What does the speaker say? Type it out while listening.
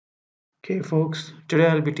Okay, folks, today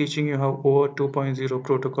I'll be teaching you how OAuth 2.0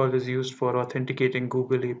 protocol is used for authenticating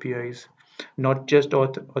Google APIs. Not just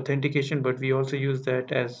authentication, but we also use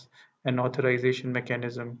that as an authorization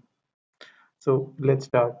mechanism. So let's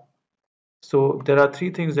start. So there are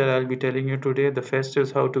three things that I'll be telling you today. The first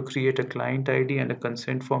is how to create a client ID and a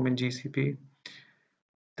consent form in GCP.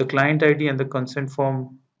 The client ID and the consent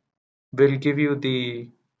form will give you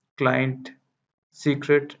the client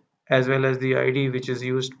secret as well as the ID which is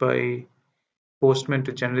used by Postman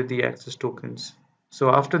to generate the access tokens. So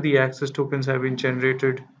after the access tokens have been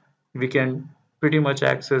generated, we can pretty much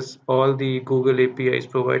access all the Google APIs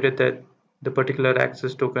provided that the particular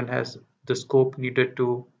access token has the scope needed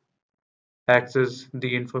to access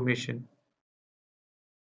the information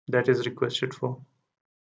that is requested for.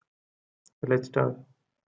 So let's start.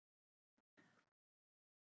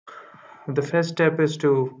 The first step is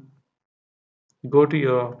to go to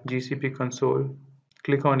your GCP console,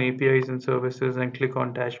 click on APIs and services and click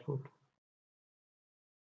on dashboard.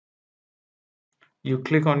 You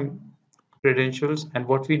click on credentials, and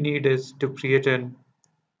what we need is to create an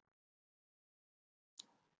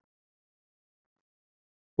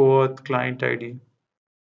OAuth client ID.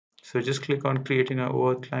 So just click on creating a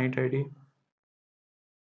OAuth client ID.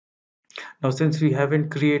 Now, since we haven't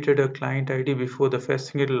created a client ID before, the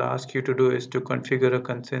first thing it'll ask you to do is to configure a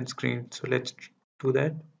consent screen. So let's do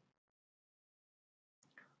that.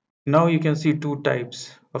 Now you can see two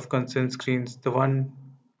types of consent screens. The one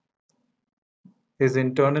is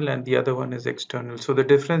internal and the other one is external. So the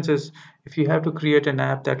difference is if you have to create an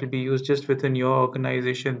app that will be used just within your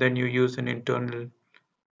organization, then you use an internal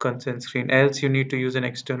consent screen. Else you need to use an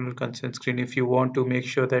external consent screen if you want to make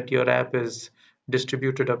sure that your app is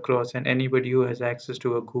distributed across and anybody who has access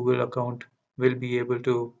to a Google account will be able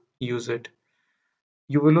to use it.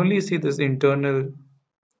 You will only see this internal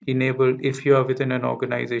enabled if you are within an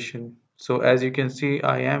organization. So as you can see,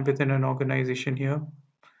 I am within an organization here.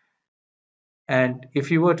 And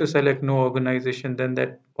if you were to select no organization, then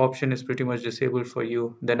that option is pretty much disabled for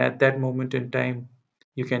you. Then at that moment in time,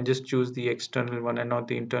 you can just choose the external one and not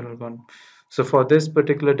the internal one. So for this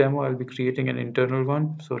particular demo, I'll be creating an internal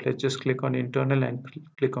one. So let's just click on internal and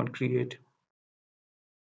click on create.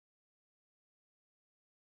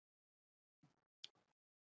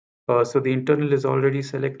 So the internal is already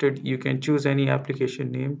selected. You can choose any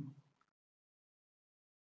application name.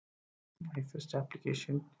 My first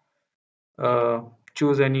application. Uh,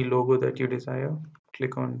 Choose any logo that you desire.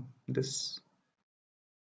 Click on this.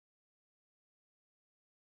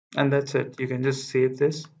 And that's it. You can just save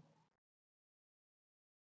this.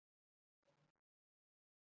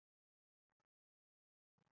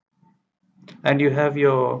 And you have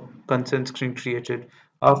your consent screen created.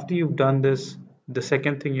 After you've done this, the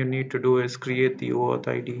second thing you need to do is create the OAuth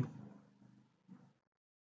ID.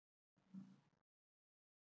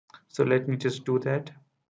 So let me just do that.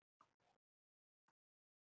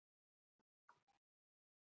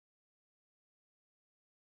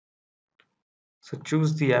 So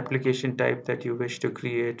choose the application type that you wish to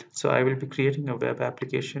create. So I will be creating a web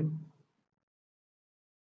application,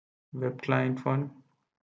 web client one,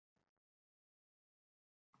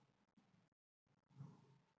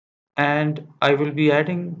 and I will be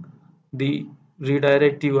adding the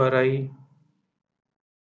redirect URI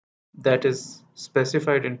that is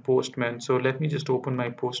specified in Postman. So let me just open my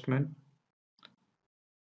Postman.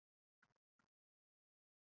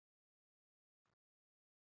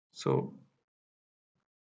 So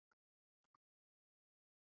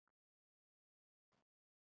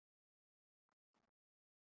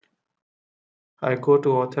I go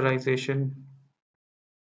to authorization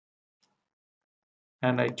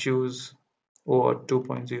and I choose OAuth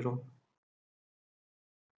 2.0.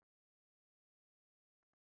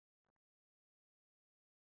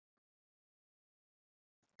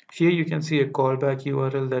 Here you can see a callback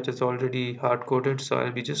URL that is already hard coded, so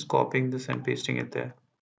I'll be just copying this and pasting it there.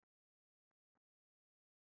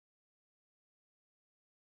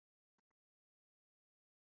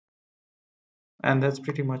 And that's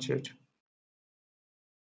pretty much it.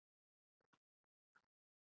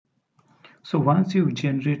 So once you've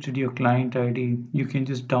generated your client ID, you can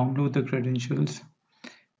just download the credentials,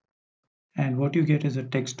 and what you get is a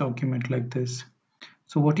text document like this.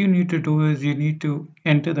 So what you need to do is you need to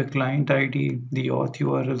enter the client ID, the auth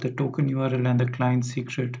URL, the token URL, and the client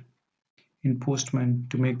secret in Postman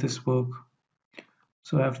to make this work.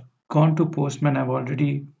 So I've gone to Postman, I've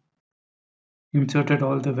already inserted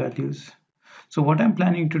all the values. So what I'm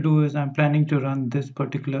planning to do is I'm planning to run this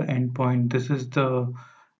particular endpoint. This is the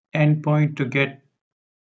endpoint to get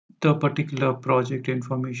the particular project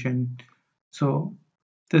information. So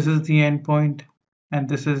this is the endpoint, and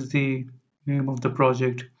this is the name of the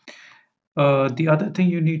project. The other thing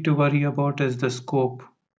you need to worry about is the scope.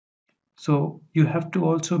 So you have to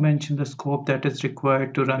also mention the scope that is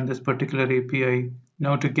required to run this particular API.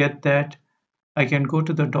 Now to get that, I can go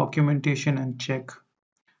to the documentation and check.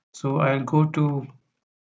 So I'll go to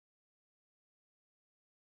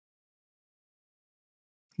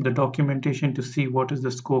the documentation to see what is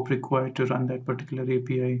the scope required to run that particular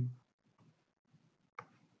API.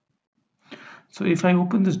 So if I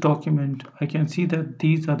open this document, I can see that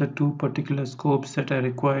these are the two particular scopes that are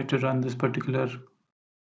required to run this particular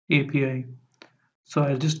API. So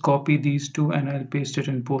I'll just copy these two and I'll paste it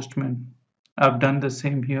in Postman. I've done the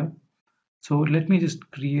same here. So let me just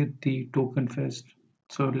create the token first.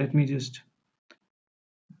 So let me just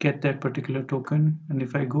get that particular token. And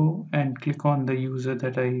if I go and click on the user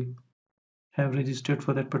that I have registered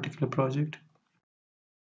for that particular project,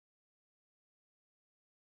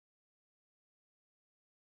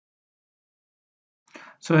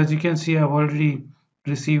 so as you can see, I've already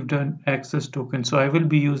received an access token. So I will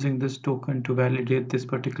be using this token to validate this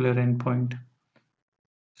particular endpoint.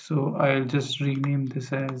 So I'll just rename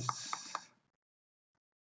this as,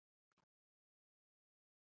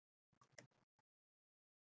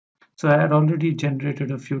 so I had already generated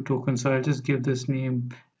a few tokens. So I'll just give this name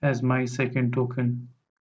as my second token.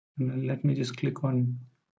 And let me just click on.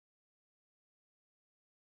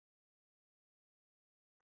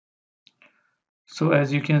 So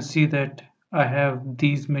as you can see that I have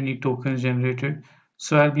these many tokens generated.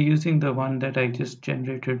 So I'll be using the one that I just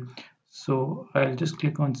generated. So I'll just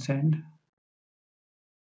click on send,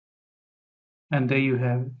 and there you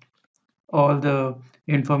have it. All the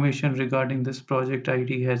information regarding this project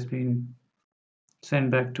ID has been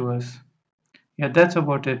sent back to us. Yeah, that's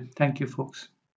about it. Thank you, folks.